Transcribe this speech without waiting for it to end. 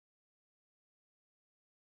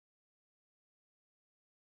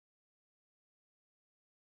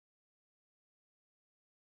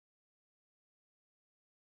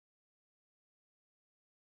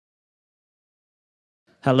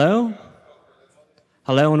Hello.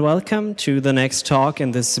 Hello and welcome to the next talk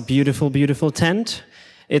in this beautiful, beautiful tent.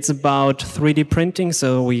 It's about 3D printing,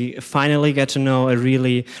 so we finally get to know a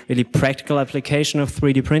really, really practical application of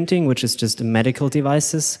 3D printing, which is just medical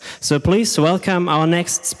devices. So please welcome our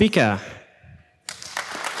next speaker.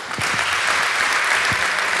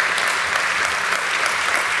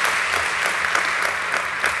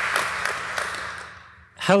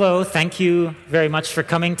 Hello, thank you very much for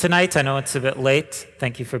coming tonight. I know it's a bit late.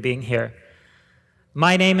 Thank you for being here.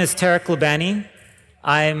 My name is Tarek Loubani.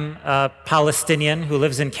 I'm a Palestinian who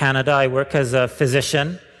lives in Canada. I work as a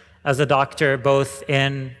physician, as a doctor, both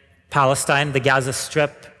in Palestine, the Gaza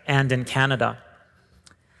Strip, and in Canada.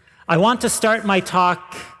 I want to start my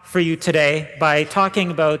talk for you today by talking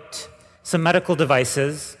about some medical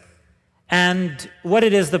devices and what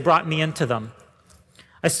it is that brought me into them.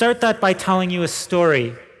 I start that by telling you a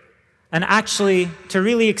story. And actually, to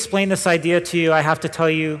really explain this idea to you, I have to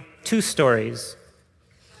tell you two stories.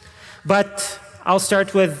 But I'll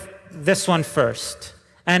start with this one first.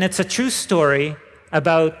 And it's a true story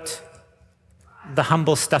about the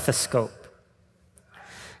humble stethoscope.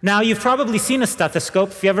 Now, you've probably seen a stethoscope.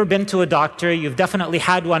 If you've ever been to a doctor, you've definitely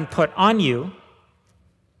had one put on you.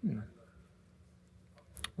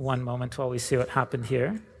 One moment while we see what happened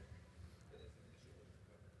here.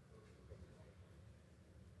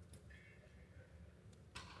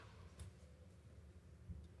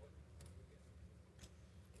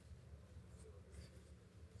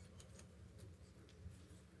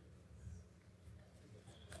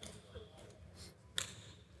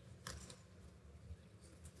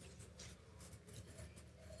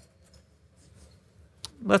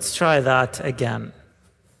 Let's try that again.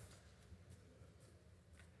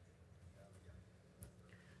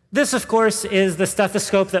 This, of course, is the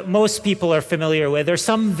stethoscope that most people are familiar with, or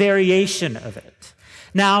some variation of it.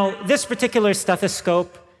 Now, this particular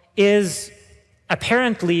stethoscope is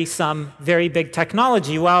apparently some very big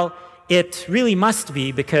technology. Well, it really must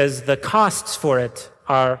be, because the costs for it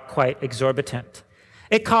are quite exorbitant.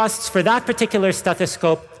 It costs, for that particular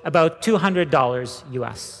stethoscope, about $200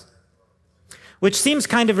 US. Which seems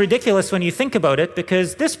kind of ridiculous when you think about it,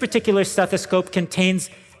 because this particular stethoscope contains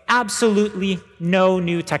absolutely no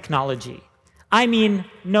new technology. I mean,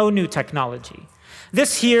 no new technology.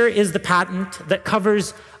 This here is the patent that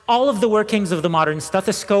covers all of the workings of the modern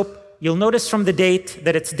stethoscope. You'll notice from the date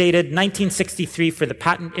that it's dated 1963 for the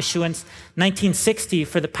patent issuance, 1960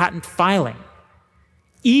 for the patent filing.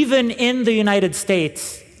 Even in the United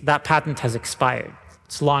States, that patent has expired.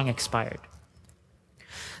 It's long expired.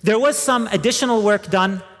 There was some additional work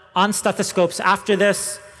done on stethoscopes after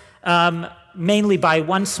this, mainly by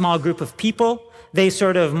one small group of people. They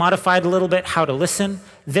sort of modified a little bit how to listen.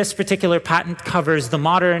 This particular patent covers the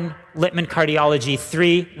modern Littmann Cardiology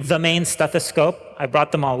 3, the main stethoscope. I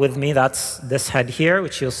brought them all with me. That's this head here,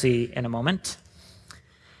 which you'll see in a moment.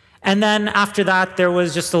 And then after that, there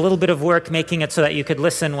was just a little bit of work making it so that you could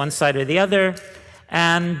listen one side or the other.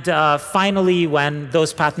 And finally, when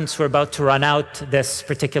those patents were about to run out, this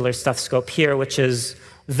particular stethoscope here, which is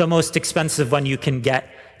the most expensive one you can get,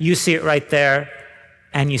 you see it right there,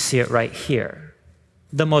 and you see it right here.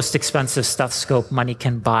 The most expensive stethoscope money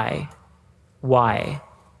can buy. Why?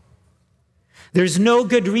 There's no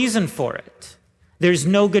good reason for it. There's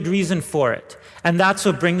no good reason for it. And that's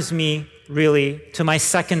what brings me, really, to my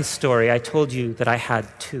second story. I told you that I had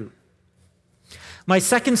two. My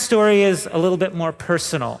second story is a little bit more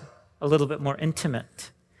personal, a little bit more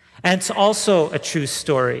intimate. And it's also a true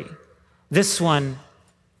story. This one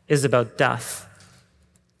is about death.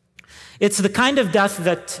 It's the kind of death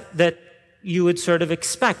that you would sort of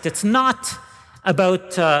expect. It's not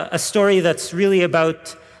about a story that's really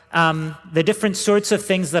about the different sorts of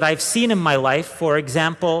things that I've seen in my life. For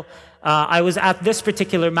example, I was at this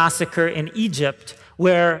particular massacre in Egypt,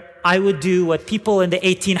 where I would do what people in the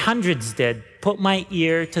 1800s did, put my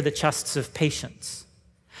ear to the chests of patients.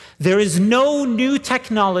 There is no new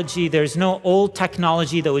technology, there's no old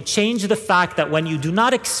technology that would change the fact that when you do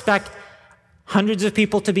not expect hundreds of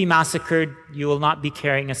people to be massacred, you will not be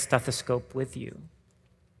carrying a stethoscope with you.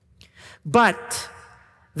 But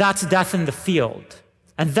that's death in the field.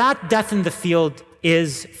 And that death in the field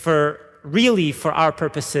is really, for our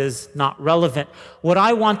purposes, not relevant. What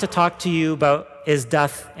I want to talk to you about is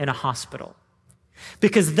death in a hospital.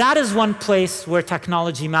 Because that is one place where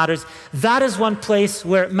technology matters. That is one place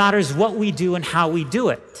where it matters what we do and how we do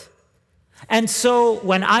it. And so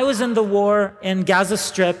when I was in the war in Gaza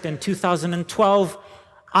Strip in 2012,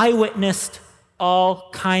 I witnessed all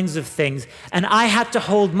kinds of things. And I had to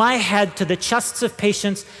hold my head to the chests of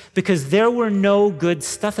patients because there were no good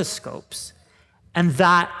stethoscopes. And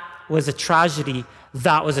that was a tragedy.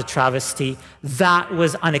 that was a travesty, that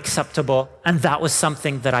was unacceptable, and that was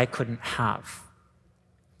something that I couldn't have.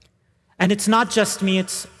 And it's not just me,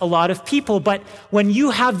 it's a lot of people, but when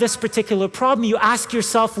you have this particular problem, you ask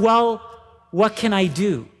yourself, well, what can I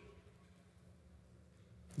do?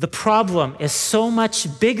 The problem is so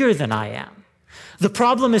much bigger than I am. The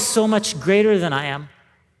problem is so much greater than I am.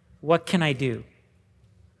 What can I do?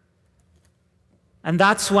 And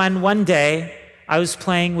that's when one day I was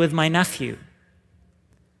playing with my nephew.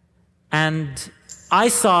 And I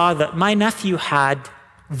saw that my nephew had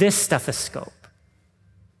this stethoscope,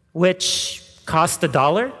 which cost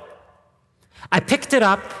 $1. I picked it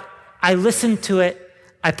up, I listened to it,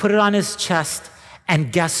 I put it on his chest,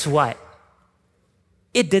 and guess what?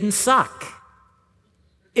 It didn't suck.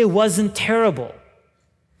 It wasn't terrible.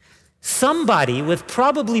 Somebody with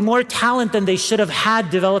probably more talent than they should have had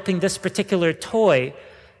developing this particular toy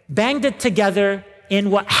banged it together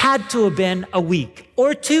in what had to have been a week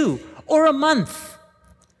or 2 or a month.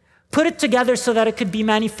 Put it together so that it could be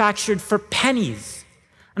manufactured for pennies.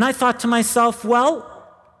 And I thought to myself, well,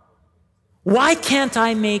 why can't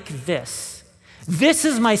I make this? This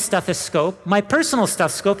is my stethoscope, my personal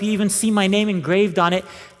stethoscope. You even see my name engraved on it.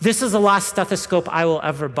 This is the last stethoscope I will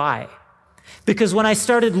ever buy. Because when I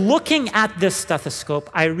started looking at this stethoscope,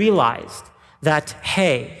 I realized that,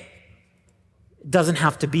 hey, it doesn't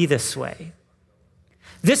have to be this way.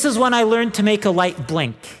 This is when I learned to make a light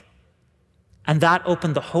blink. And that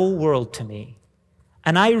opened the whole world to me.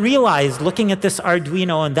 And I realized, looking at this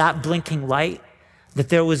Arduino and that blinking light, that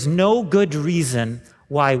there was no good reason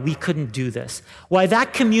why we couldn't do this. Why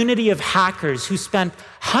that community of hackers who spent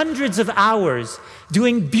hundreds of hours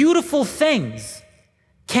doing beautiful things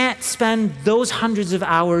can't spend those hundreds of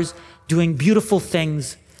hours doing beautiful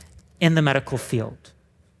things in the medical field.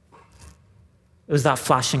 It was that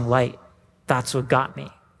flashing light. That's what got me.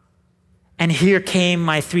 And here came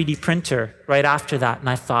my 3D printer right after that, and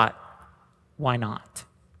I thought, why not?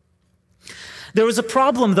 There was a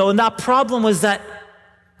problem, though, and that problem was that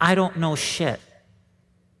I don't know shit.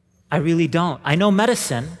 I really don't. I know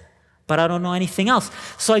medicine, but I don't know anything else.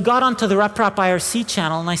 So I got onto the RepRap IRC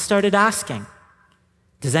channel, and I started asking,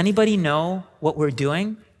 does anybody know what we're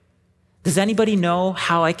doing? Does anybody know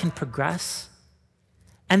how I can progress?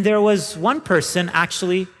 And there was one person,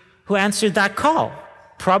 actually, who answered that call.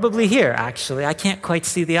 Probably here, actually. I can't quite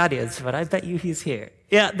see the audience, but I bet you he's here.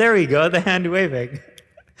 Yeah, there we go, the hand waving.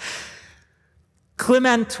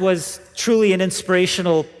 Clement was truly an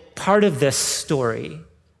inspirational part of this story,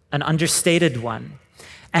 an understated one.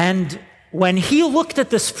 And when he looked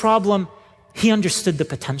at this problem, he understood the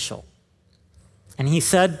potential. And he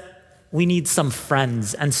said, we need some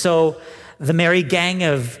friends. And so the merry gang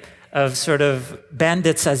of sort of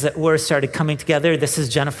bandits, as it were, started coming together. This is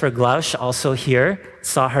Jennifer Glausch, also here.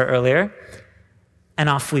 Saw her earlier. And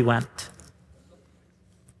off we went.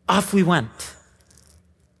 Off we went.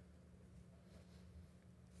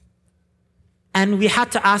 And we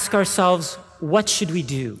had to ask ourselves, what should we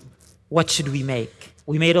do? What should we make?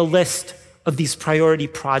 We made a list of these priority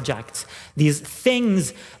projects, these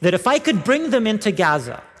things that if I could bring them into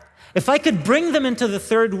Gaza, if I could bring them into the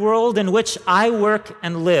third world in which I work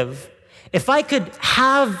and live, if I could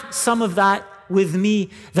have some of that with me,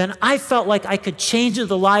 then I felt like I could change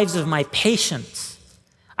the lives of my patients.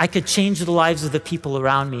 I could change the lives of the people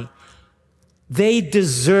around me. They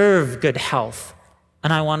deserve good health,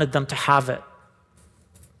 and I wanted them to have it.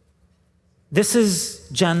 This is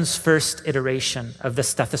Jen's first iteration of the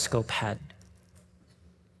stethoscope head.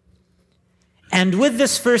 And with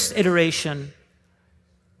this first iteration,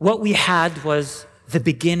 what we had was the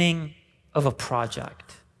beginning of a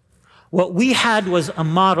project. What we had was a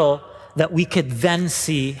model that we could then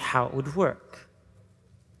see how it would work.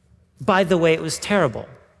 By the way, it was terrible.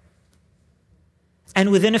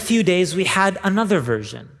 And within a few days, we had another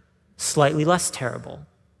version, slightly less terrible.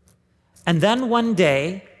 And then one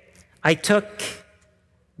day, I took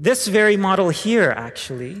this very model here,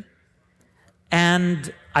 actually,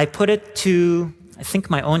 and I put it to, I think,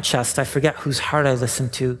 my own chest. I forget whose heart I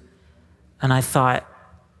listened to. And I thought,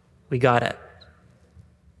 we got it.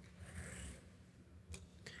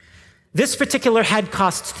 This particular head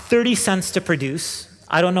costs 30 cents to produce.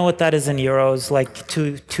 I don't know what that is in euros, like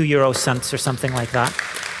 2 euro cents or something like that.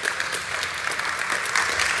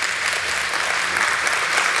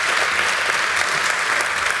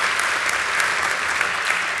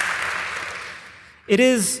 It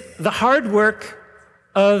is the hard work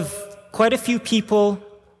of quite a few people,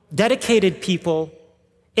 dedicated people.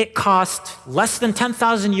 It cost less than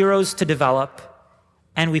 10,000 euros to develop,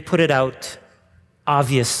 and we put it out,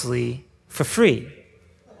 obviously, for free,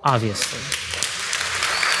 obviously.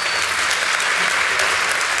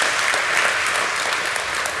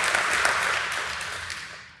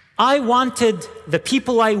 I wanted the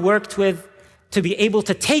people I worked with to be able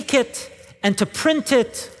to take it and to print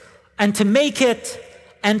it and to make it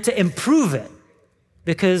and to improve it,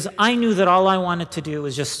 because I knew that all I wanted to do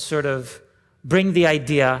was just sort of bring the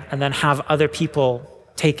idea and then have other people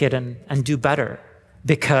take it and do better.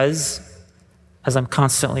 Because, as I'm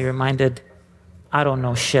constantly reminded, I don't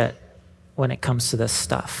know shit when it comes to this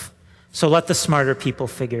stuff. So let the smarter people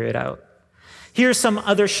figure it out. Here's some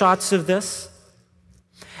other shots of this.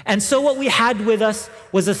 And so what we had with us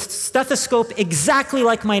was a stethoscope exactly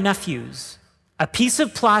like my nephew's, a piece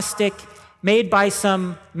of plastic made by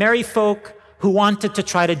some merry folk who wanted to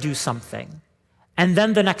try to do something. And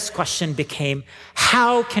then the next question became,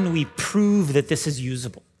 how can we prove that this is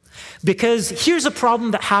usable? Because here's a problem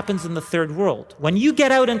that happens in the third world. When you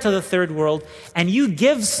get out into the third world and you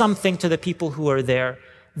give something to the people who are there,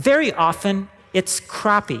 very often it's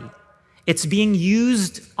crappy. It's being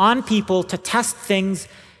used on people to test things.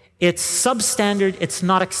 It's substandard. It's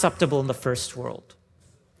not acceptable in the first world.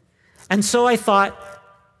 And so I thought,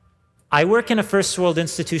 I work in a first world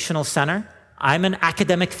institutional center. I'm an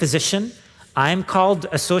academic physician. I'm called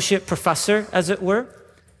associate professor, as it were.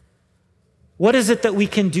 What is it that we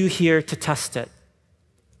can do here to test it?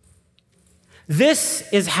 This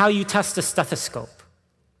is how you test a stethoscope.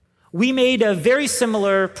 We made a very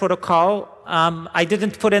similar protocol. I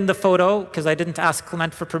didn't put in the photo because I didn't ask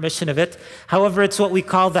Clement for permission of it. However, it's what we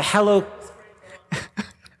call the Hello...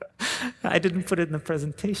 I didn't put it in the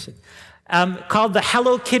presentation. Called the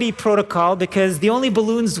Hello Kitty protocol, because the only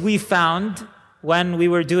balloons we found when we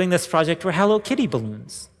were doing this project were Hello Kitty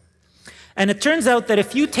balloons. And it turns out that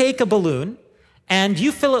if you take a balloon and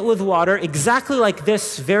you fill it with water, exactly like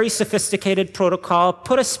this very sophisticated protocol,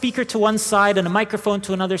 put a speaker to one side and a microphone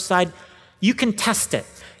to another side, you can test it.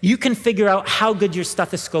 You can figure out how good your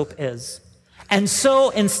stethoscope is. And so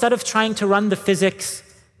instead of trying to run the physics,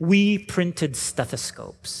 we printed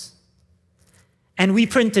stethoscopes. And we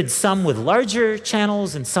printed some with larger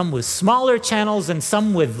channels and some with smaller channels and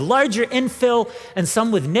some with larger infill and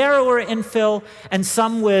some with narrower infill and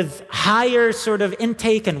some with higher sort of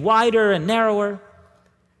intake and wider and narrower.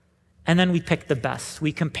 And then we picked the best.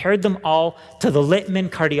 We compared them all to the Littman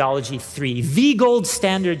Cardiology 3, the gold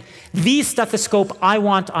standard, the stethoscope I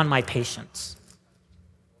want on my patients.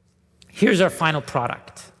 Here's our final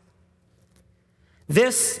product.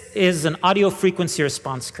 This is an audio frequency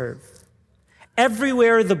response curve.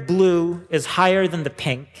 Everywhere the blue is higher than the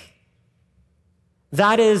pink,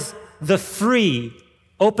 that is the free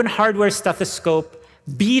open hardware stethoscope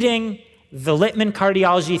beating the Littman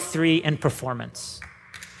Cardiology 3 in performance.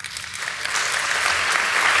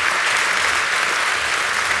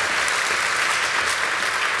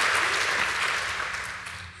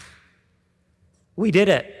 We did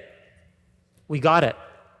it. We got it.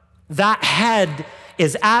 That head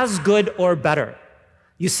is as good or better.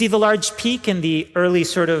 You see the large peak in the early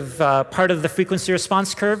sort of part of the frequency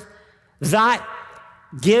response curve? That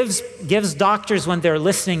gives doctors, when they're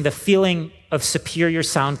listening, the feeling of superior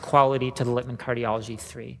sound quality to the Littman Cardiology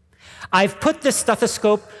 3. I've put this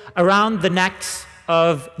stethoscope around the necks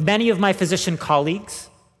of many of my physician colleagues,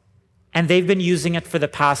 and they've been using it for the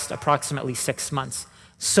past approximately 6 months.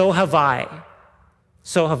 So have I.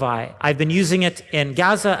 So have I. I've been using it in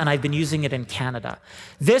Gaza, and I've been using it in Canada.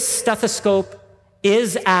 This stethoscope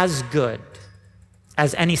is as good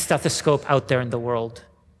as any stethoscope out there in the world.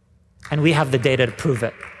 And we have the data to prove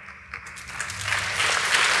it.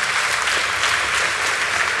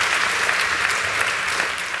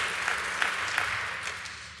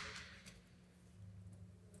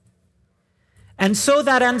 And so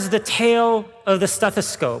that ends the tale of the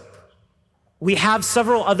stethoscope. We have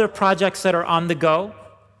several other projects that are on the go.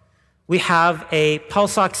 We have a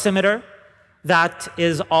pulse oximeter that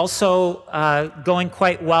is also going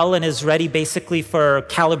quite well and is ready basically for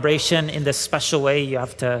calibration in this special way. You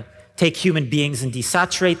have to take human beings and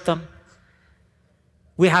desaturate them.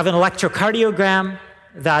 We have an electrocardiogram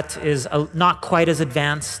that is not quite as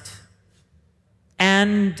advanced.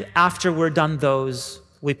 And after we're done those,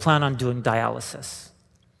 we plan on doing dialysis.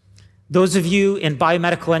 Those of you in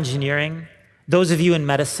biomedical engineering, those of you in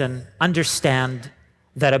medicine, understand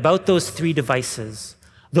that about those 3 devices,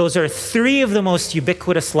 those are 3 of the most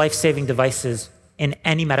ubiquitous life-saving devices in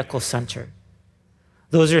any medical center.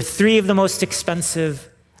 Those are 3 of the most expensive,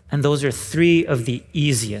 and those are 3 of the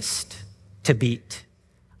easiest to beat.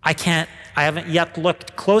 I haven't yet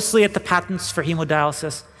looked closely at the patents for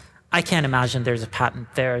hemodialysis. I can't imagine there's a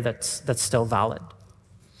patent there that's still valid.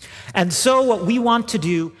 And so what we want to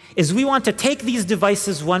do is we want to take these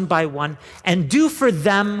devices one by one and do for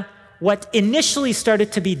them what initially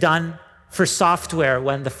started to be done for software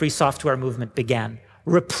when the free software movement began.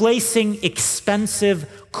 replacing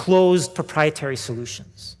expensive, closed proprietary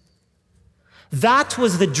solutions. That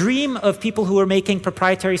was the dream of people who were making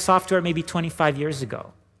proprietary software maybe 25 years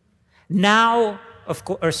ago. Now,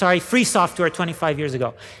 free software 25 years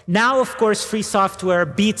ago. Now, of course, free software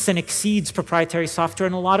beats and exceeds proprietary software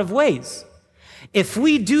in a lot of ways. If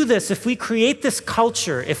we do this, if we create this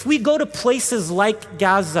culture, if we go to places like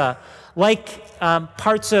Gaza, like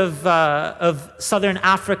parts of southern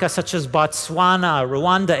Africa, such as Botswana,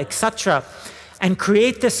 Rwanda, etc., and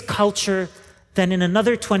create this culture, then in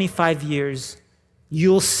another 25 years,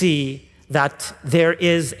 you'll see that there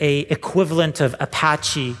is an equivalent of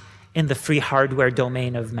Apache in the free hardware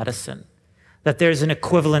domain of medicine, that there's an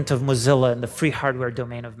equivalent of Mozilla in the free hardware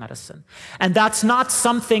domain of medicine. And that's not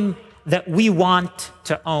something that we want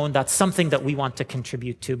to own, that's something that we want to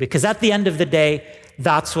contribute to, because at the end of the day,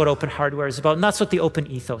 that's what open hardware is about, and that's what the open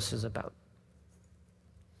ethos is about.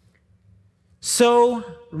 So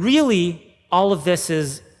really, all of this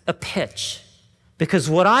is a pitch, because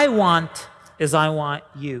what I want is I want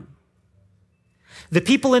you. The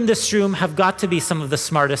people in this room have got to be some of the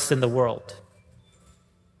smartest in the world.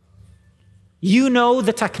 You know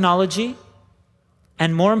the technology,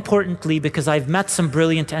 and more importantly, because I've met some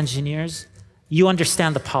brilliant engineers, you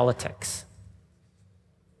understand the politics.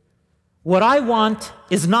 What I want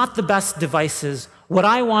is not the best devices. What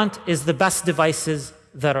I want is the best devices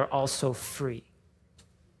that are also free.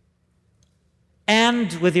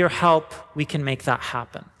 And with your help, we can make that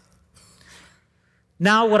happen.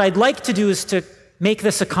 Now, what I'd like to do is to make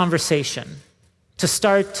this a conversation, to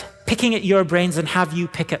start picking at your brains and have you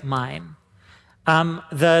pick at mine.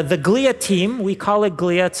 The GLIA team, we call it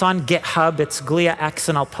GLIA, it's on GitHub, it's GLIA-X,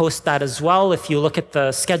 and I'll post that as well. If you look at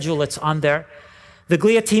the schedule, it's on there. The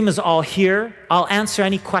GLIA team is all here. I'll answer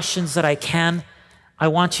any questions that I can. I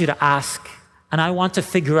want you to ask, and I want to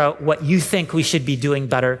figure out what you think we should be doing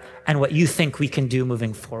better and what you think we can do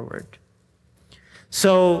moving forward.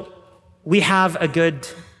 So we have a good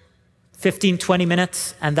 15, 20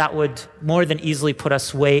 minutes, and that would more than easily put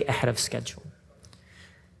us way ahead of schedule.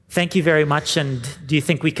 Thank you very much, and do you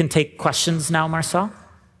think we can take questions now, Marcel?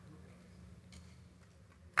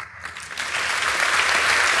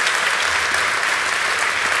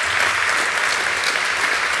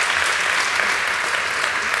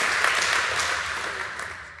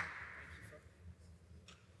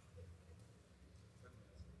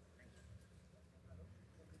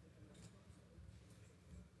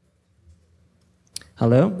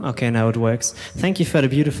 Hello? Okay, now it works. Thank you for the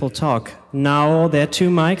beautiful talk. Now there are two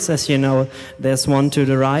mics, as you know. There's one to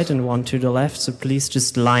the right and one to the left, so please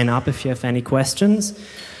just line up if you have any questions.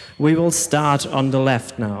 We will start on the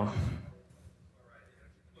left now.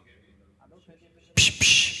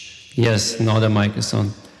 Yes, now the mic is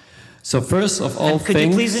on. So first of all could you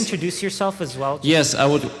please introduce yourself as well? Yes, I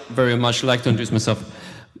would very much like to introduce myself.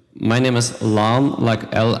 My name is Lan,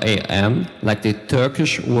 like L-A-M, like the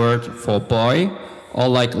Turkish word for boy, or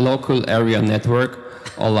like local area network,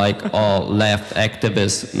 or like all left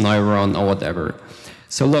activist neuron or whatever.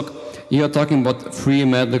 So look, you're talking about free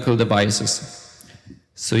medical devices.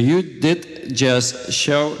 So you did just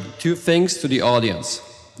show two things to the audience.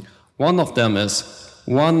 One of them is,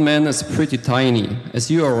 one man is pretty tiny, as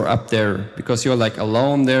you are up there, because you're like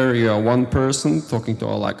alone there, you're one person talking to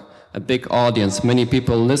like a big audience, many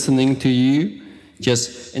people listening to you,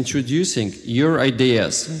 just introducing your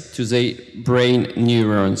ideas to the brain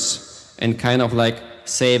neurons and kind of like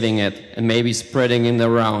saving it and maybe spreading it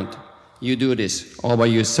around. You do this all by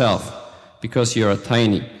yourself because you're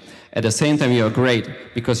tiny. At the same time, you're great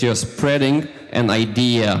because you're spreading an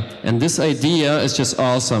idea. And this idea is just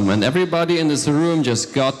awesome. And everybody in this room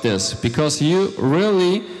just got this because you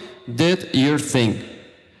really did your thing.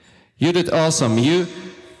 You did awesome. You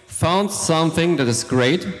found something that is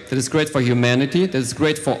great for humanity, that is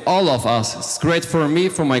great for all of us. It's great for me,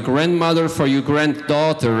 for my grandmother, for your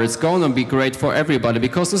granddaughter. It's gonna be great for everybody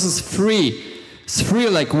because this is free. It's free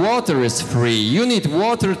like water is free. You need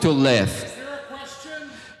water to live. Is there a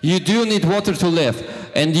question? You do need water to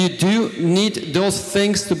live. And you do need those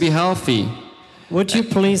things to be healthy. Would you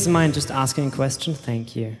please mind just asking a question?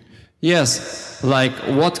 Thank you. Yes, like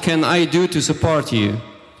what can I do to support you?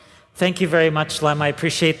 Thank you very much, Lem. I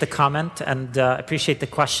appreciate the comment and appreciate the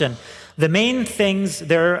question. The main things,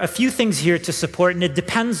 there are a few things here to support, and it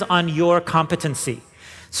depends on your competency.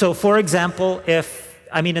 So for example,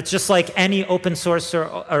 it's just like any open source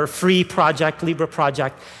or free project, Libre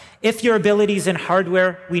project. If your ability is in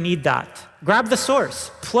hardware, we need that. Grab the source,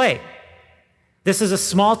 play. This is a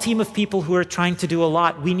small team of people who are trying to do a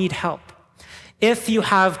lot. We need help. If you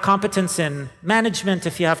have competence in management,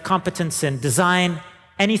 if you have competence in design,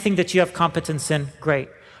 anything that you have competence in, great.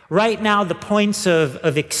 Right now, the points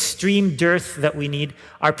of extreme dearth that we need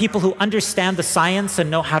are people who understand the science and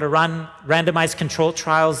know how to run randomized control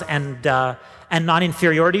trials and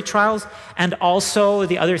non-inferiority trials. And also,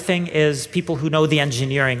 the other thing is people who know the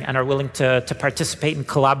engineering and are willing to participate and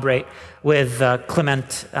collaborate with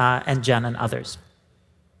Clement and Jen and others.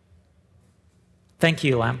 Thank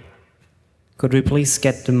you, Lam. Could we please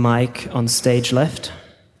get the mic on stage left?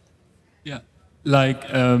 Yeah, like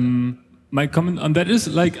my comment on that is,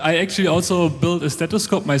 like, I actually also built a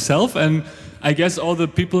stethoscope myself, and I guess all the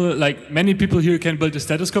people, like many people here can build a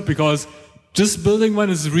stethoscope because just building one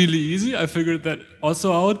is really easy. I figured that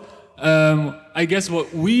also out. I guess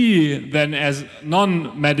what we then as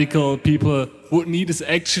non-medical people would need is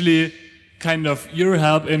actually kind of your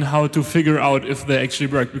help in how to figure out if they actually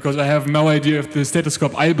work, because I have no idea if the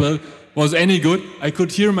stethoscope I built was any good. I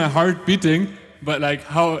could hear my heart beating, but like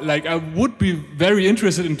how, like I would be very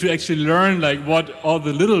interested in to actually learn like what all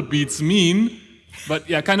the little beats mean. But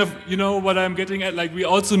yeah, kind of, you know what I'm getting at, like we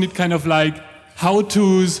also need kind of like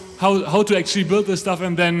how-tos, how to actually build this stuff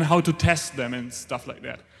and then how to test them and stuff like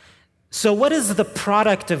that. So what is the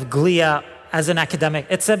product of GLIA as an academic?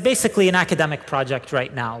 It's basically an academic project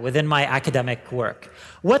right now within my academic work.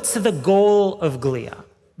 What's the goal of GLIA?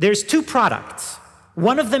 There's two products.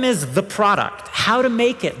 One of them is the product, how to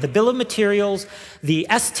make it, the bill of materials, the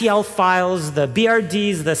STL files, the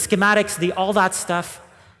BRDs, the schematics, all that stuff.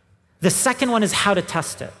 The second one is how to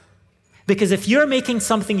test it. Because if you're making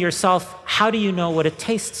something yourself, how do you know what it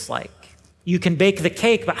tastes like? You can bake the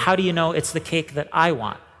cake, but how do you know it's the cake that I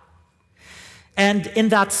want? And in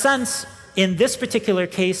that sense, in this particular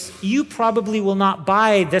case, you probably will not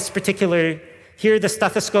buy this particular, here are the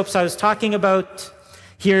stethoscopes I was talking about.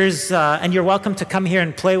 Here's, and you're welcome to come here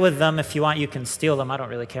and play with them. If you want, you can steal them. I don't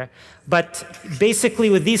really care. But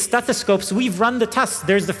basically, with these stethoscopes, we've run the tests.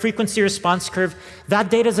 There's the frequency response curve.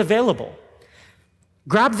 That data is available.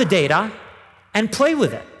 Grab the data and play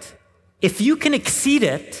with it. If you can exceed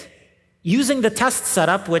it using the test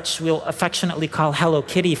setup, which we'll affectionately call Hello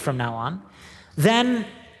Kitty from now on, then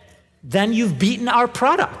you've beaten our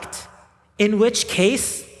product. In which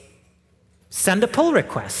case, send a pull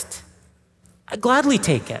request. I'd gladly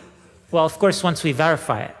take it. Well, of course, once we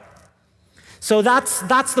verify it. So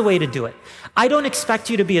that's the way to do it. I don't expect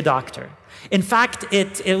you to be a doctor. In fact,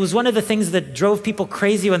 it was one of the things that drove people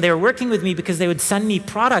crazy when they were working with me, because they would send me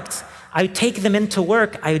products. I would take them into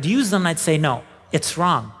work. I would use them. And I'd say, no, it's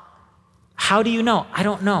wrong. How do you know? I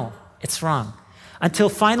don't know. It's wrong. Until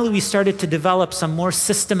finally we started to develop some more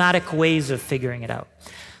systematic ways of figuring it out.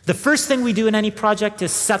 The first thing we do in any project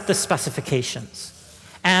is set the specifications.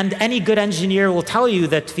 And any good engineer will tell you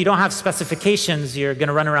that if you don't have specifications, you're going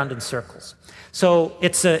to run around in circles. So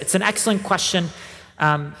it's an excellent question.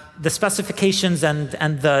 The specifications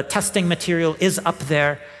and the testing material is up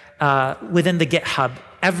there within the GitHub.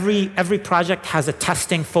 Every project has a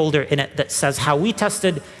testing folder in it that says how we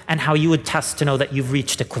tested and how you would test to know that you've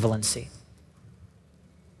reached equivalency.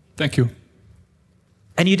 Thank you.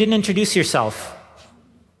 And you didn't introduce yourself.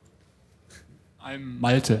 I'm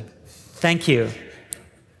Malte. Thank you.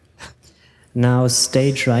 Now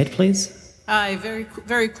stage right, please. Hi,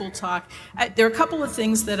 very cool talk. There are a couple of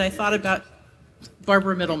things that I thought about,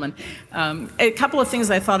 Barbara Middleman, a couple of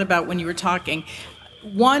things I thought about when you were talking.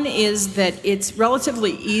 One is that it's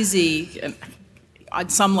relatively easy, on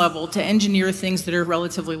some level, to engineer things that are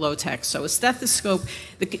relatively low tech. So a stethoscope,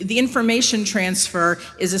 the information transfer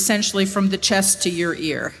is essentially from the chest to your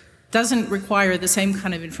ear. Doesn't require the same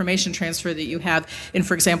kind of information transfer that you have in,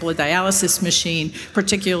 for example, a dialysis machine,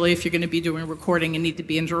 particularly if you're going to be doing recording and need to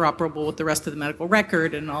be interoperable with the rest of the medical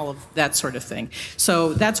record and all of that sort of thing.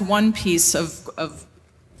 So that's one piece of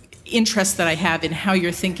interest that I have in how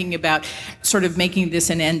you're thinking about sort of making this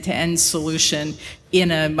an end-to-end solution in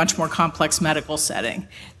a much more complex medical setting.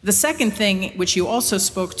 The second thing, which you also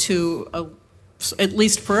spoke to at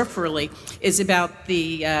least peripherally, is about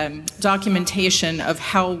the documentation of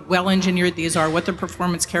how well engineered these are, what their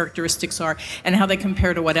performance characteristics are, and how they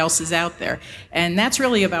compare to what else is out there. And that's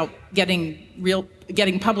really about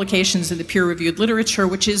getting publications in the peer-reviewed literature,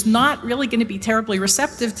 which is not really going to be terribly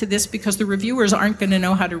receptive to this because the reviewers aren't going to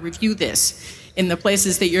know how to review this in the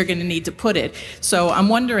places that you're going to need to put it. So I'm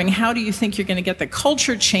wondering, how do you think you're going to get the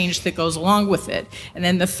culture change that goes along with it? And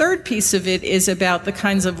then the third piece of it is about the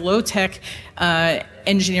kinds of low-tech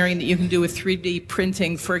engineering that you can do with 3D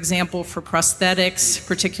printing, for example, for prosthetics,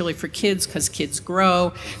 particularly for kids, because kids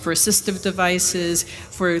grow, for assistive devices,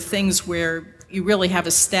 for things where you really have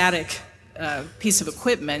a static piece of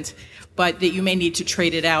equipment, but that you may need to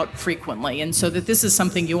trade it out frequently. And so that this is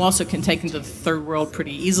something you also can take into the third world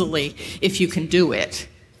pretty easily if you can do it.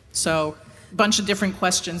 So a bunch of different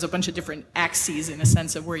questions, a bunch of different axes in a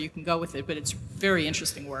sense of where you can go with it, but it's very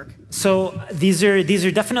interesting work. So these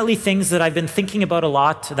are definitely things that I've been thinking about a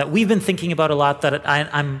lot, that we've been thinking about a lot, that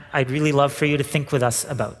I'd really love for you to think with us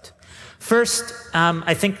about. First,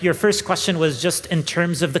 I think your first question was just in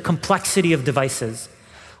terms of the complexity of devices.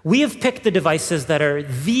 We have picked the devices that are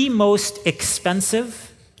the most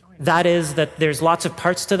expensive, that is, that there's lots of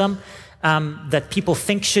parts to them, that people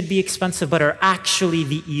think should be expensive, but are actually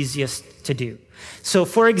the easiest to do. So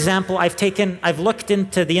for example, I've looked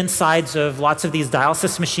into the insides of lots of these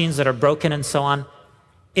dialysis machines that are broken and so on.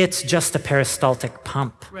 It's just a peristaltic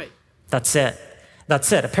pump. Right. That's it.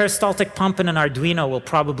 That's it. A peristaltic pump and an Arduino will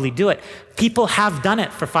probably do it. People have done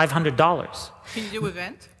it for $500. Can you do a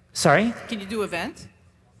vent? Sorry? Can you do a vent?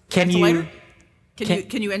 Can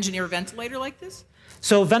you engineer a ventilator like this?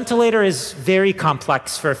 So ventilator is very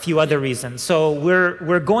complex for a few other reasons. So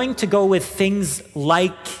we're going to go with things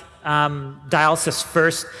like dialysis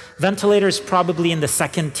first, ventilators probably in the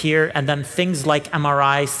second tier, and then things like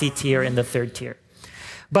MRI, CT are in the third tier.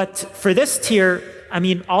 But for this tier, I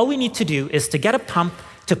mean, all we need to do is to get a pump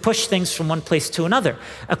to push things from one place to another.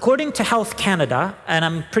 According to Health Canada, and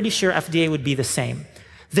I'm pretty sure FDA would be the same,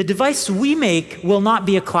 the device we make will not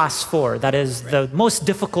be a class 4, that is the most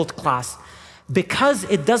difficult class, because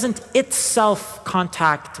it doesn't itself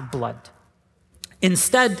contact blood.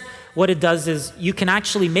 Instead, what it does is you can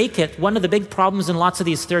actually make it. One of the big problems in lots of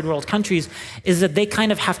these third world countries is that they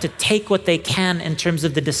kind of have to take what they can in terms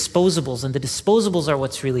of the disposables, and the disposables are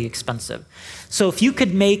what's really expensive. So if you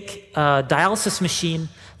could make a dialysis machine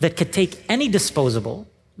that could take any disposable,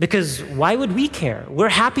 because why would we care? We're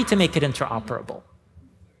happy to make it interoperable.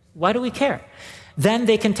 Why do we care? Then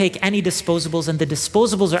they can take any disposables, and the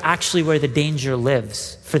disposables are actually where the danger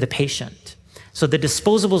lives for the patient. So the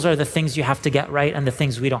disposables are the things you have to get right and the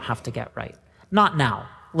things we don't have to get right. Not now,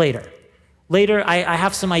 later. Later, I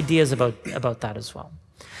have some ideas about that as well.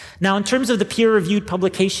 Now, in terms of the peer-reviewed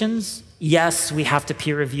publications, yes, we have to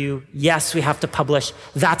peer review. Yes, we have to publish.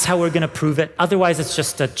 That's how we're going to prove it. Otherwise, it's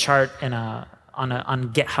just a chart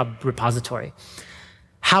on GitHub repository.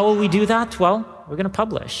 How will we do that? Well, we're going to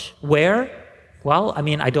publish. Where? Well, I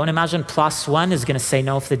mean, I don't imagine PLOS ONE is going to say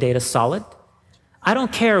no if the data is solid. I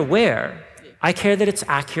don't care where. I care that it's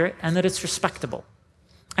accurate and that it's respectable.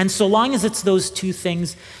 And so long as it's those two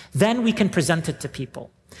things, then we can present it to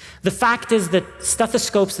people. The fact is that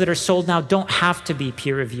stethoscopes that are sold now don't have to be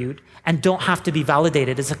peer-reviewed and don't have to be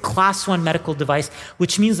validated. It's a class 1 medical device,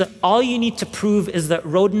 which means that all you need to prove is that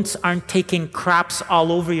rodents aren't taking craps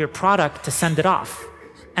all over your product to send it off.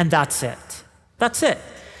 And that's it. That's it.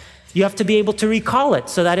 You have to be able to recall it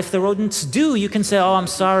so that if the rodents do, you can say, oh, I'm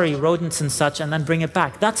sorry, rodents and such, and then bring it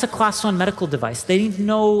back. That's a class 1 medical device. They need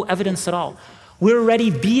no evidence at all. We're already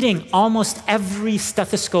beating almost every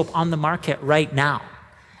stethoscope on the market right now.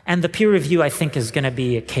 And the peer review, I think, is going to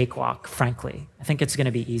be a cakewalk, frankly. I think it's going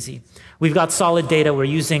to be easy. We've got solid data. We're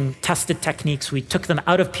using tested techniques. We took them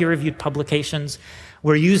out of peer-reviewed publications.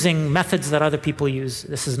 We're using methods that other people use.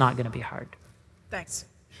 This is not going to be hard. Thanks.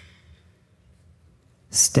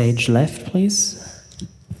 Stage left, please.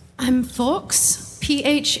 I'm Phawx,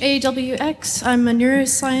 Phawx. I'm a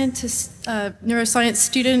neuroscience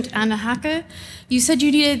student and a hacker. You said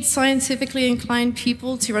you needed scientifically inclined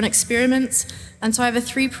people to run experiments, and so I have a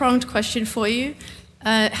three-pronged question for you.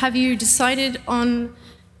 Have you decided on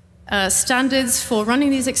standards for running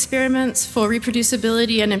these experiments, for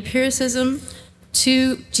reproducibility and empiricism?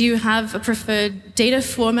 2, do you have a preferred data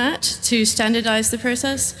format to standardize the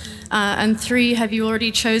process? And 3, have you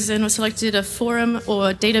already chosen or selected a forum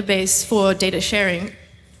or database for data sharing?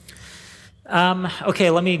 Okay,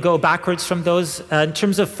 let me go backwards from those. In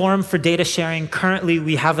terms of forum for data sharing, currently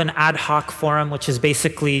we have an ad hoc forum, which is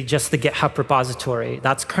basically just the GitHub repository.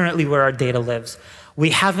 That's currently where our data lives. We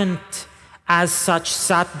haven't, as such,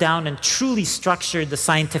 sat down and truly structured the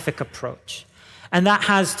scientific approach. And that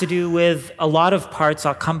has to do with a lot of parts.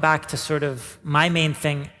 I'll come back to sort of my main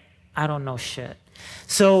thing. I don't know shit.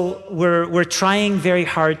 So we're trying very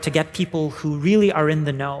hard to get people who really are in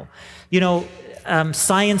the know. You know,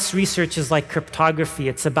 science research is like cryptography.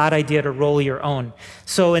 It's a bad idea to roll your own.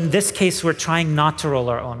 So in this case, we're trying not to roll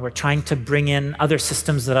our own. We're trying to bring in other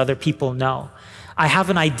systems that other people know. I have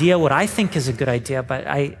an idea what I think is a good idea,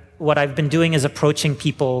 but what I've been doing is approaching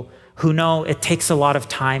people who know it takes a lot of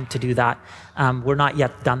time to do that. We're not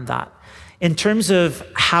yet done that. In terms of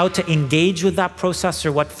how to engage with that process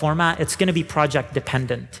or what format, it's going to be project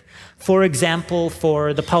dependent. For example,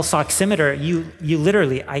 for the pulse oximeter, you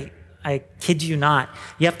literally, I kid you not,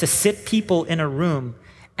 you have to sit people in a room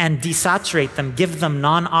and desaturate them, give them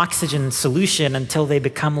non-oxygen solution until they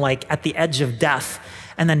become like at the edge of death.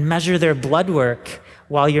 and then measure their blood work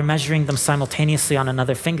while you're measuring them simultaneously on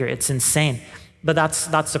another finger. It's insane. But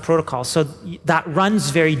that's the protocol. So that runs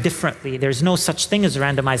very differently. There's no such thing as a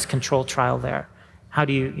randomized control trial there. How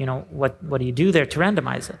do you, what do you do there to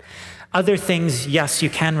randomize it? Other things, yes, you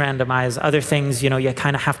can randomize. Other things, you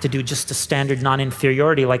kind of have to do just a standard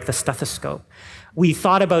non-inferiority like the stethoscope. We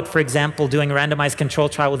thought about, for example, doing a randomized control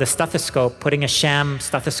trial with a stethoscope, putting a sham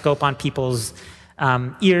stethoscope on people's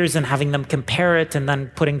ears and having them compare it, and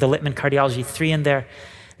then putting the Littman Cardiology 3 in there.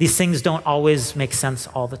 These things don't always make sense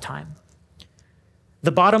all the time.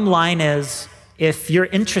 The bottom line is, if you're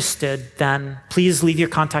interested, then please leave your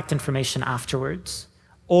contact information afterwards,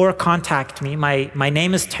 or contact me. My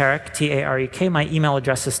name is Tarek, T-A-R-E-K. My email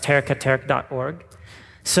address is tarek@tarek.org.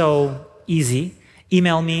 So easy.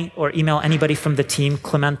 Email me or email anybody from the team,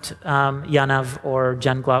 Clement Yanev or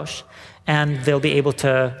Jen Glausch, and they'll be able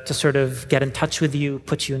to sort of get in touch with you,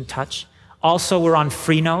 put you in touch. Also, we're on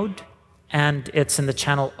Freenode, and it's in the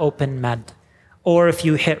channel OpenMed. Or if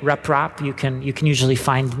you hit RepRap, you can usually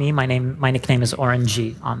find me. My nickname is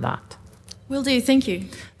Orangey on that. Will do, thank you.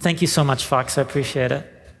 Thank you so much, Fox, I appreciate it.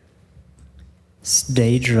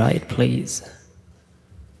 Stage right, please.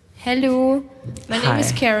 Hello, my name is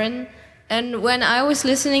Hi. Karen, and when I was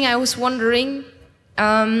listening, I was wondering,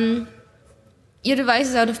 your device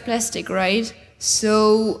is out of plastic, right?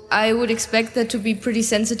 So I would expect that to be pretty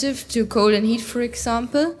sensitive to cold and heat, for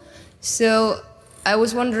example. So I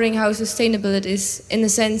was wondering how sustainable it is in the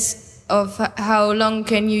sense of how long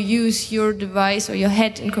can you use your device or your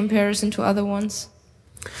head in comparison to other ones?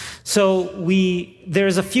 So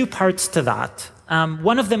there's a few parts to that.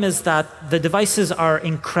 One of them is that the devices are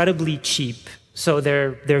incredibly cheap. So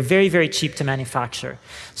they're very, very cheap to manufacture.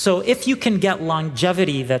 So if you can get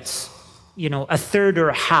longevity that's, a third or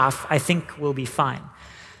a half, I think we'll be fine.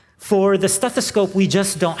 For the stethoscope, we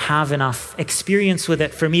just don't have enough experience with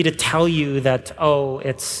it for me to tell you that,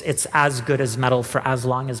 it's as good as metal for as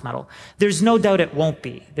long as metal. There's no doubt it won't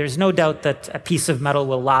be. There's no doubt that a piece of metal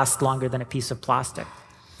will last longer than a piece of plastic.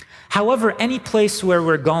 However, any place where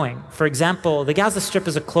we're going, for example, the Gaza Strip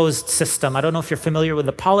is a closed system. I don't know if you're familiar with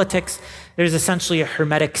the politics. There's essentially a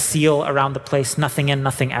hermetic seal around the place, nothing in,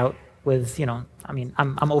 nothing out with,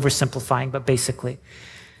 I'm oversimplifying, but basically.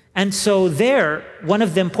 And so there, one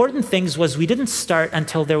of the important things was we didn't start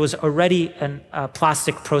until there was already a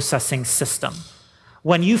plastic processing system.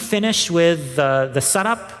 When you finish with the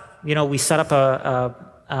setup, we set up a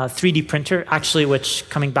 3D printer, actually, which,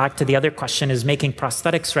 coming back to the other question, is making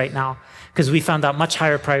prosthetics right now, because we found that much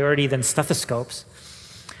higher priority than stethoscopes.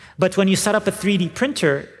 But when you set up a 3D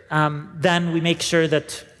printer, then we make sure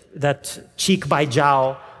that cheek by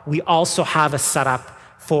jowl, we also have a setup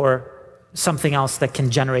for something else that can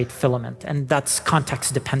generate filament, and that's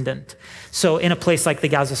context dependent. So in a place like the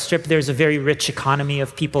Gaza Strip, there's a very rich economy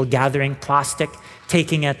of people gathering plastic,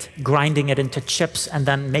 taking it, grinding it into chips, and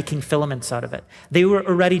then making filaments out of it. They were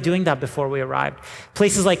already doing that before we arrived.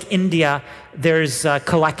 Places like India, there's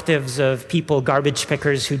collectives of people, garbage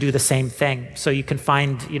pickers, who do the same thing. So you can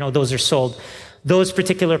find, those are sold. Those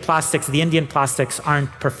particular plastics, the Indian plastics, aren't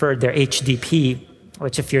preferred. They're HDP,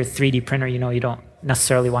 which if you're a 3D printer, you don't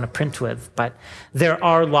necessarily want to print with, but there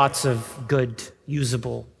are lots of good,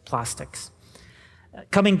 usable plastics.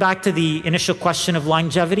 Coming back to the initial question of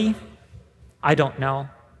longevity, I don't know,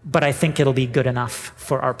 but I think it'll be good enough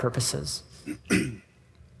for our purposes.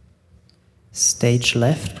 Stage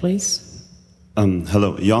left, please.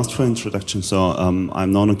 Hello, you asked for introduction, so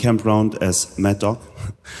I'm known on campground as Mad Dog.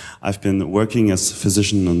 I've been working as a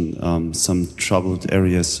physician in some troubled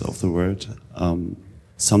areas of the world.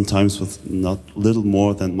 Sometimes with not little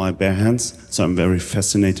more than my bare hands. So I'm very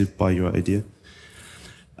fascinated by your idea.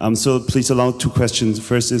 So please allow two questions.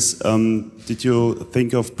 First is, did you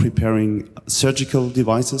think of preparing surgical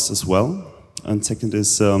devices as well? And second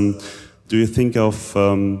is, do you think of,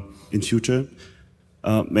 in future,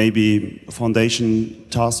 maybe a foundation,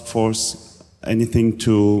 task force, anything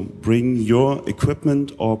to bring your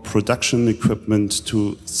equipment or production equipment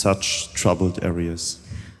to such troubled areas?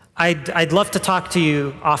 I'd love to talk to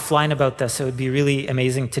you offline about this. It would be really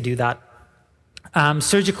amazing to do that.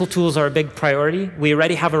 Surgical tools are a big priority. We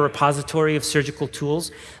already have a repository of surgical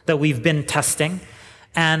tools that we've been testing.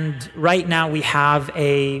 And right now we have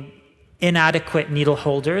an inadequate needle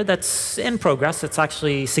holder that's in progress. It's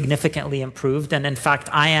actually significantly improved. And in fact,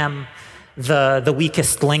 I am the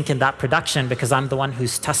weakest link in that production because I'm the one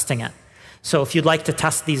who's testing it. So if you'd like to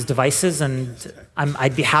test these devices, and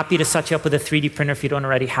I'd be happy to set you up with a 3D printer if you don't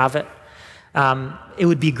already have it. It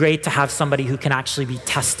would be great to have somebody who can actually be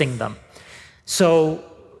testing them. So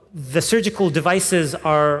the surgical devices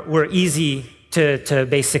were easy to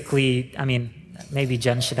basically, maybe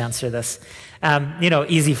Jen should answer this.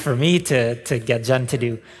 Easy for me to get Jen to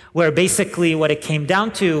do, where basically what it came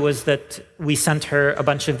down to was that we sent her a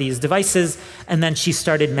bunch of these devices, and then she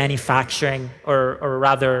started manufacturing, or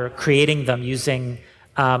rather creating them using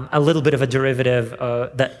a little bit of a derivative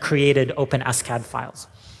that created open SCAD files.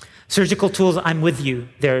 Surgical tools, I'm with you,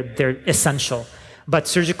 they're essential. But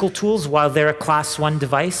surgical tools, while they're a class 1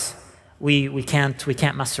 device, we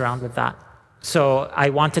can't mess around with that. So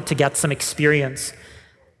I wanted to get some experience.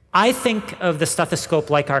 I think of the stethoscope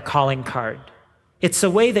like our calling card. It's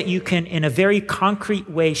a way that you can, in a very concrete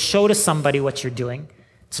way, show to somebody what you're doing.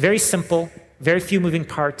 It's very simple, very few moving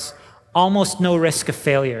parts, almost no risk of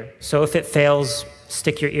failure. So if it fails,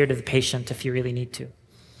 stick your ear to the patient if you really need to.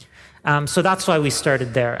 So that's why we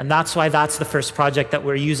started there, and that's why that's the first project that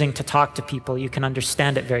we're using to talk to people. You can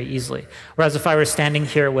understand it very easily. Whereas if I were standing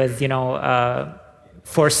here with,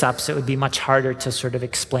 forceps, it would be much harder to sort of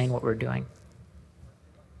explain what we're doing.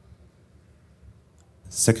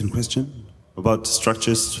 Second question about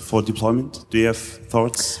structures for deployment. Do you have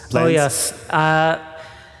thoughts, plans? Oh yes.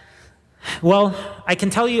 Well, I can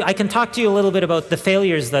talk to you a little bit about the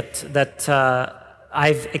failures that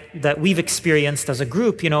we've experienced as a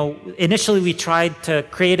group. Initially we tried to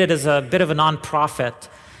create it as a bit of a non-profit,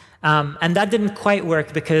 and that didn't quite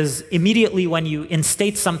work because immediately when you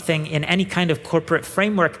instate something in any kind of corporate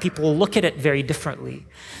framework, people will look at it very differently.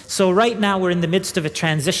 So right now we're in the midst of a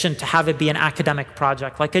transition to have it be an academic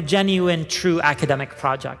project, like a genuine, true academic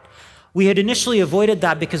project. We had initially avoided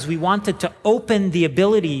that because we wanted to open the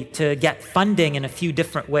ability to get funding in a few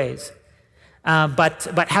different ways.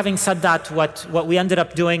 But having said that, what we ended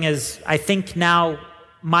up doing is, I think now,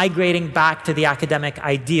 migrating back to the academic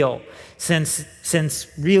ideal, since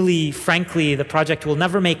really, frankly, the project will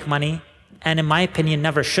never make money, and in my opinion,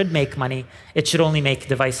 never should make money. It should only make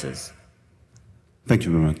devices. Thank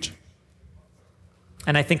you very much.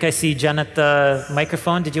 And I think I see Jen at the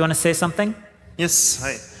microphone. Did you want to say something? Yes,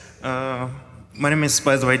 hi. My name is,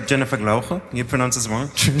 by the way, Jennifer Glauche. You pronounce this wrong.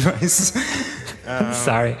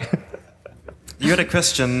 Sorry. You had a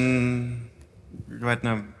question right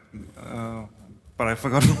now, but I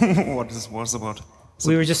forgot what this was about. So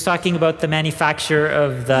we were just talking about the manufacture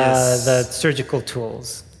of the surgical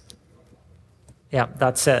tools. Yeah,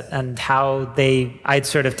 that's it. And how I'd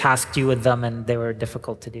sort of tasked you with them, and they were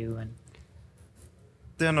difficult to do. And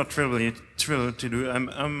they're not really trivial to do.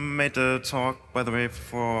 I made a talk, by the way,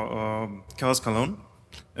 for Chaos Cologne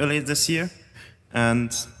earlier this year,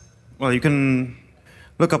 and well, you can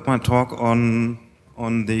look up my talk on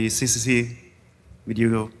the CCC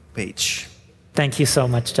video page. Thank you so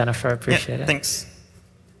much, Jennifer. I appreciate it. Thanks.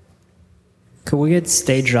 Could we get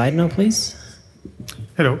stage right now, please?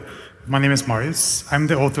 Hello, my name is Marius. I'm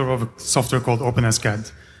the author of a software called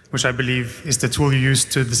OpenSCAD, which I believe is the tool you use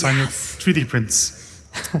to design your 3D prints.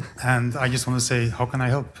 And I just want to say, how can I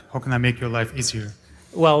help? How can I make your life easier?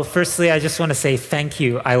 Well, firstly, I just want to say thank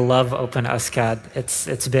you. I love OpenSCAD.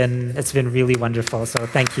 It's been really wonderful. So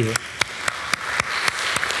thank you.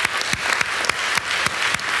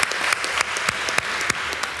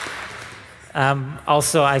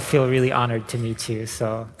 Also, I feel really honored to meet you.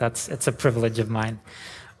 So it's a privilege of mine.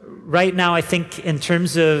 Right now, I think in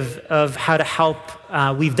terms of how to help,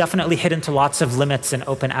 we've definitely hit into lots of limits in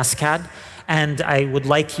OpenSCAD. And I would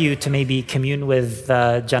like you to maybe commune with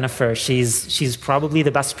Jennifer. She's probably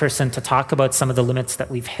the best person to talk about some of the limits that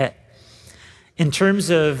we've hit. In terms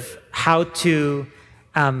of how to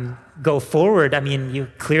go forward, I mean, you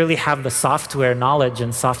clearly have the software knowledge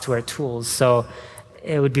and software tools. So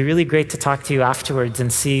it would be really great to talk to you afterwards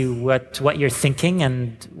and see what you're thinking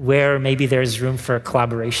and where maybe there's room for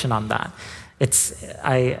collaboration on that.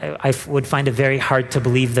 I would find it very hard to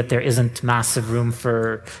believe that there isn't massive room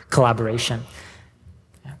for collaboration.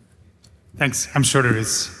 Yeah. Thanks. I'm sure there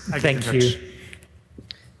is. Thank you.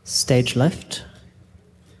 Stage left.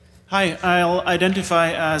 Hi, I'll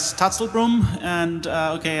identify as Tatzelbrum, and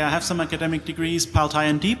I have some academic degrees, piled high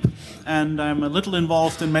and deep, and I'm a little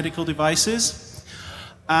involved in medical devices.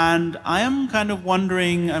 And I am kind of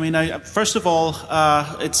wondering, I mean, first of all,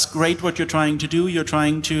 it's great what you're trying to do. You're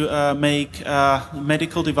trying to make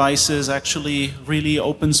medical devices actually really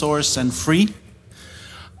open source and free.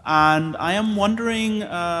 And I am wondering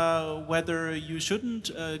whether you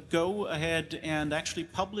shouldn't go ahead and actually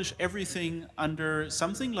publish everything under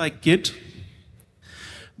something like Git.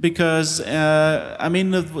 Because, I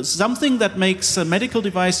mean, something that makes medical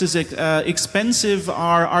devices expensive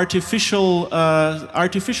are artificial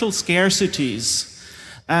scarcities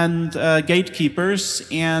and gatekeepers,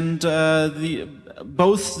 and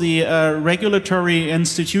both the regulatory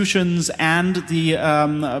institutions and the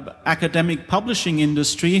academic publishing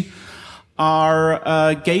industry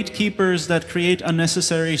are gatekeepers that create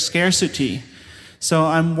unnecessary scarcity. So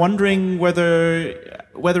I'm wondering whether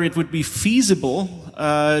it would be feasible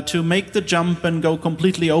to make the jump and go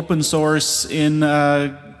completely open source in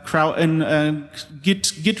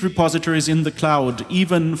Git repositories in the cloud,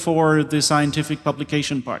 even for the scientific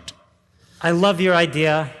publication part. I love your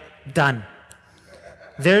idea. Done.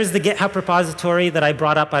 There's the GitHub repository that I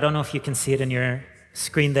brought up. I don't know if you can see it in your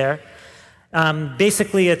screen there.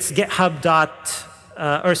 Basically, it's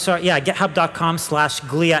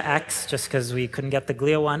github.com/GliaX, just because we couldn't get the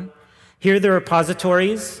Glia one. Here are the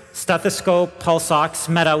repositories: Stethoscope, PulseOx,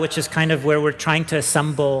 Meta, which is kind of where we're trying to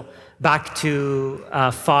assemble back to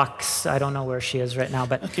Fox. I don't know where she is right now,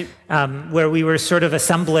 but okay. Where we were sort of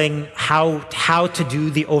assembling how to do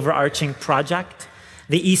the overarching project.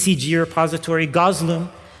 The ECG repository, Gauze-Loom.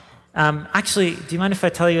 Actually, do you mind if I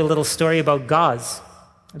tell you a little story about gauze?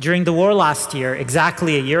 During the war last year,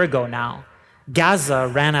 exactly a year ago now, Gaza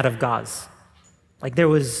ran out of gauze. Like there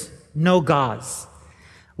was no gauze,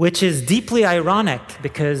 which is deeply ironic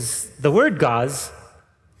because the word gauze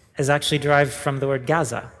is actually derived from the word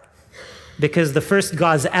Gaza. Because the first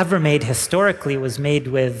gauze ever made historically was made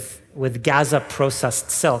with Gaza processed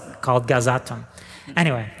silk called gazatum.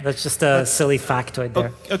 Anyway, that's just a silly factoid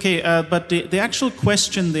there. Okay, but the actual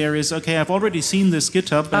question there is, okay, I've already seen this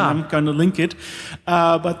GitHub, and I'm going to link it.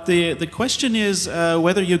 But the question is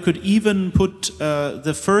whether you could even put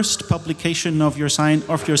the first publication of your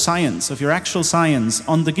actual science,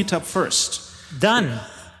 on the GitHub first. Done.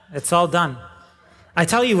 It's all done. I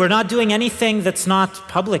tell you, we're not doing anything that's not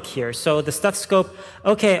public here. So the stethoscope,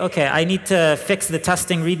 okay, I need to fix the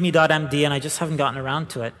testing readme.md, and I just haven't gotten around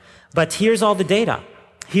to it. But here's all the data.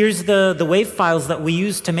 Here's the WAV files that we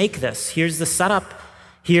use to make this. Here's the setup.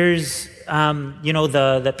 Here's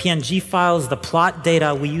the PNG files, the plot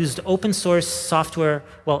data. We used open source software.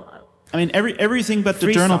 Well, I mean everything but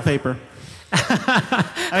the journal paper.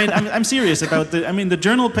 I mean, I'm serious about the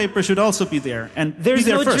journal paper should also be there, and there's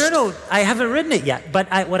be there no first. journal. I haven't written it yet, but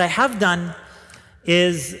what I have done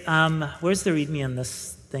is where's the README in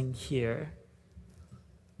this thing here?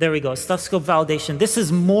 There we go, stethoscope validation. This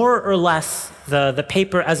is more or less the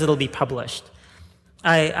paper as it'll be published.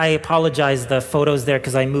 I apologize, the photos there,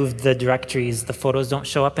 because I moved the directories. The photos don't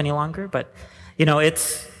show up any longer, but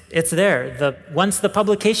it's there. Once the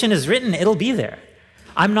publication is written, it'll be there.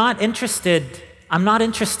 I'm not interested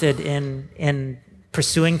in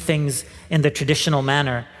pursuing things in the traditional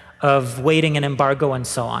manner of waiting an embargo and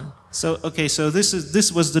so on. So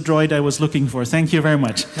this was the droid I was looking for. Thank you very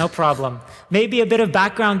much. No problem. Maybe a bit of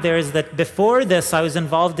background there is that before this, I was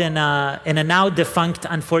involved in a now defunct,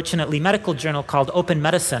 unfortunately, medical journal called Open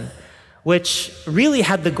Medicine, which really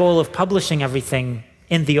had the goal of publishing everything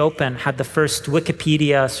in the open, had the first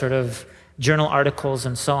Wikipedia sort of journal articles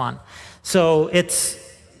and so on. So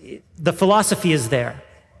the philosophy is there.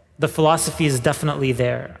 The philosophy is definitely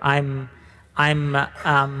there. I'm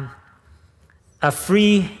a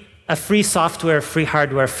free software, free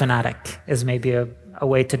hardware fanatic is maybe a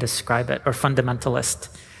way to describe it, or fundamentalist.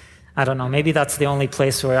 I don't know, maybe that's the only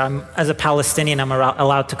place where as a Palestinian, I'm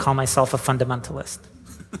allowed to call myself a fundamentalist.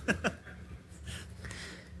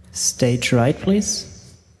 Stage right, please.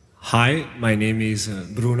 Hi, my name is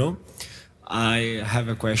Bruno. I have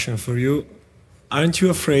a question for you. Aren't you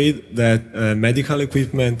afraid that medical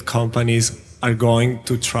equipment companies are going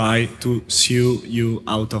to try to sue you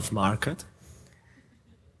out of market?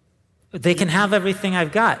 They can have everything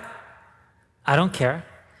I've got. I don't care.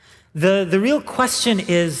 The real question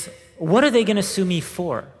is, what are they going to sue me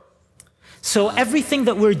for? So everything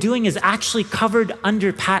that we're doing is actually covered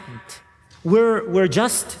under patent. We're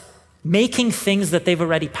just making things that they've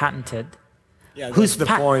already patented. Yeah, that's the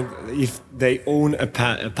point. If they own a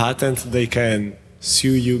patent, they can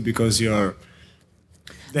sue you because the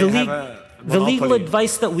legal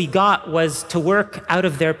advice that we got was to work out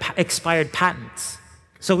of their expired patents.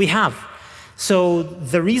 So we have. So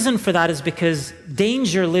the reason for that is because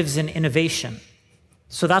danger lives in innovation.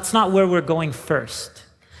 So that's not where we're going first.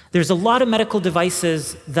 There's a lot of medical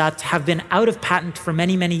devices that have been out of patent for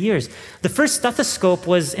many, many years. The first stethoscope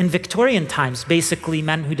was in Victorian times, basically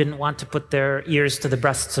men who didn't want to put their ears to the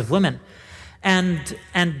breasts of women. And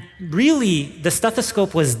really, the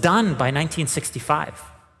stethoscope was done by 1965.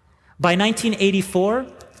 By 1984,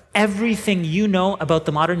 everything you know about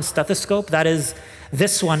the modern stethoscope, that is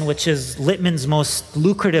this one, which is Littman's most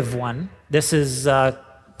lucrative one. This is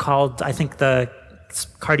called, I think, the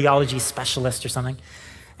cardiology specialist or something.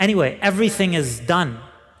 Anyway, everything is done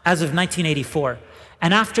as of 1984.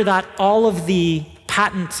 And after that, all of the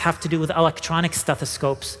patents have to do with electronic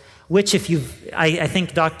stethoscopes, which I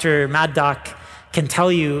think Dr. Mad Doc can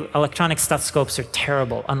tell you electronic stethoscopes are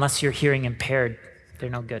terrible unless you're hearing impaired. They're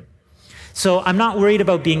no good. So I'm not worried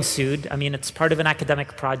about being sued. I mean, it's part of an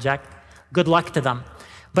academic project. Good luck to them.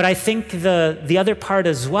 But I think the other part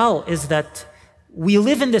as well is that we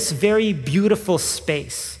live in this very beautiful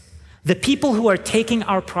space. The people who are taking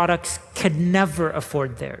our products could never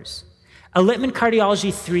afford theirs. A Littman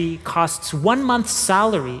Cardiology 3 costs 1 month's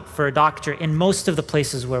salary for a doctor in most of the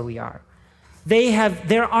places where we are.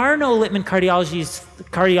 There are no Littman Cardiology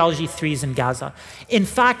 3s in Gaza. In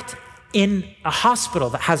fact, in a hospital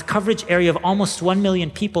that has coverage area of almost 1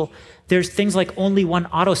 million people, there's things like only one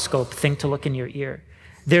otoscope thing to look in your ear.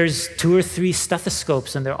 There's 2 or 3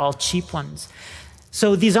 stethoscopes, and they're all cheap ones.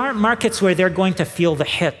 So these aren't markets where they're going to feel the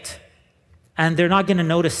hit, and they're not going to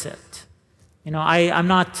notice it. You know, I'm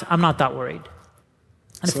not that worried.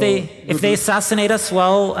 And so if they assassinate us,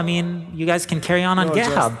 well, I mean, you guys can carry on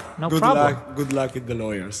GitHub, no problem. Good luck with the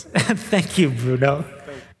lawyers. Thank you, Bruno.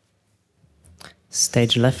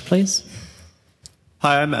 Stage left, please.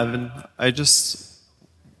 Hi, I'm Evan. I just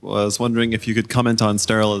was wondering if you could comment on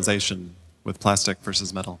sterilization with plastic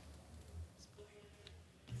versus metal.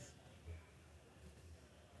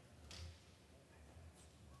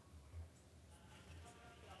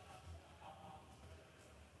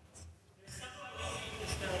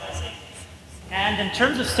 And in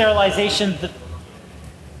terms of sterilization,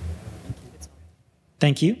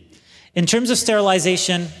 thank you. In terms of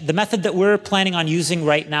sterilization, the method that we're planning on using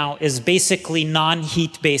right now is basically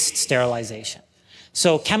non-heat-based sterilization.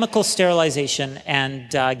 So chemical sterilization and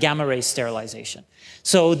gamma ray sterilization.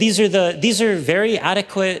 So these are very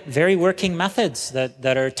adequate, very working methods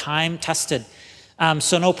that are time tested.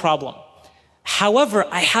 So no problem. However,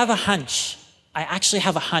 I have a hunch. I actually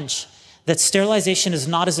have a hunch that sterilization is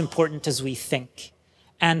not as important as we think.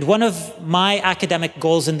 And one of my academic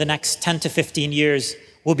goals in the next 10 to 15 years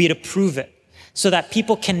will be to prove it, so that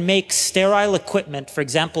people can make sterile equipment, for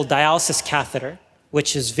example, dialysis catheter,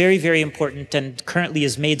 which is very, very important and currently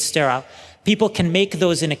is made sterile. People can make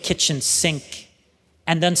those in a kitchen sink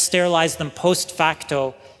and then sterilize them post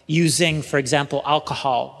facto using, for example,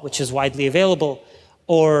 alcohol, which is widely available,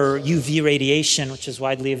 or UV radiation, which is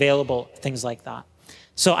widely available, things like that.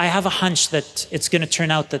 So I have a hunch that it's going to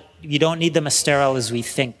turn out that you don't need them as sterile as we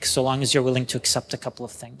think, so long as you're willing to accept a couple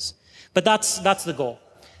of things. But that's the goal.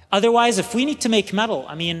 Otherwise, if we need to make metal,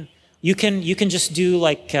 I mean, you can just do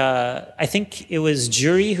like, I think it was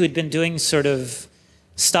Jury who had been doing sort of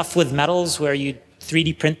stuff with metals where you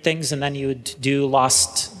 3D print things and then you would do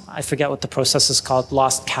lost, I forget what the process is called,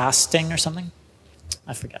 lost casting or something.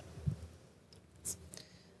 I forget.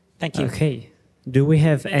 Thank you. Okay. Do we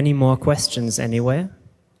have any more questions anywhere?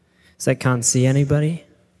 So I can't see anybody.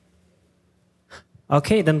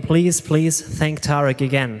 Okay, then please thank Tarek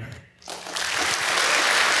again.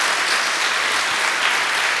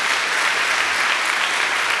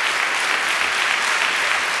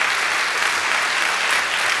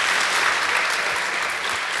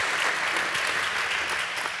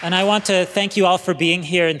 And I want to thank you all for being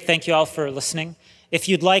here and thank you all for listening. If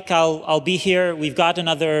you'd like, I'll be here. We've got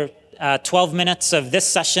another 12 minutes of this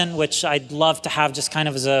session, which I'd love to have just kind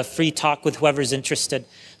of as a free talk with whoever's interested.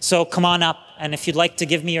 So come on up. And if you'd like to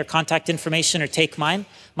give me your contact information or take mine,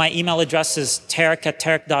 my email address is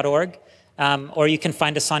tarek@tarek.org, or you can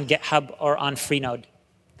find us on GitHub or on Freenode.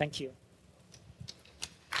 Thank you.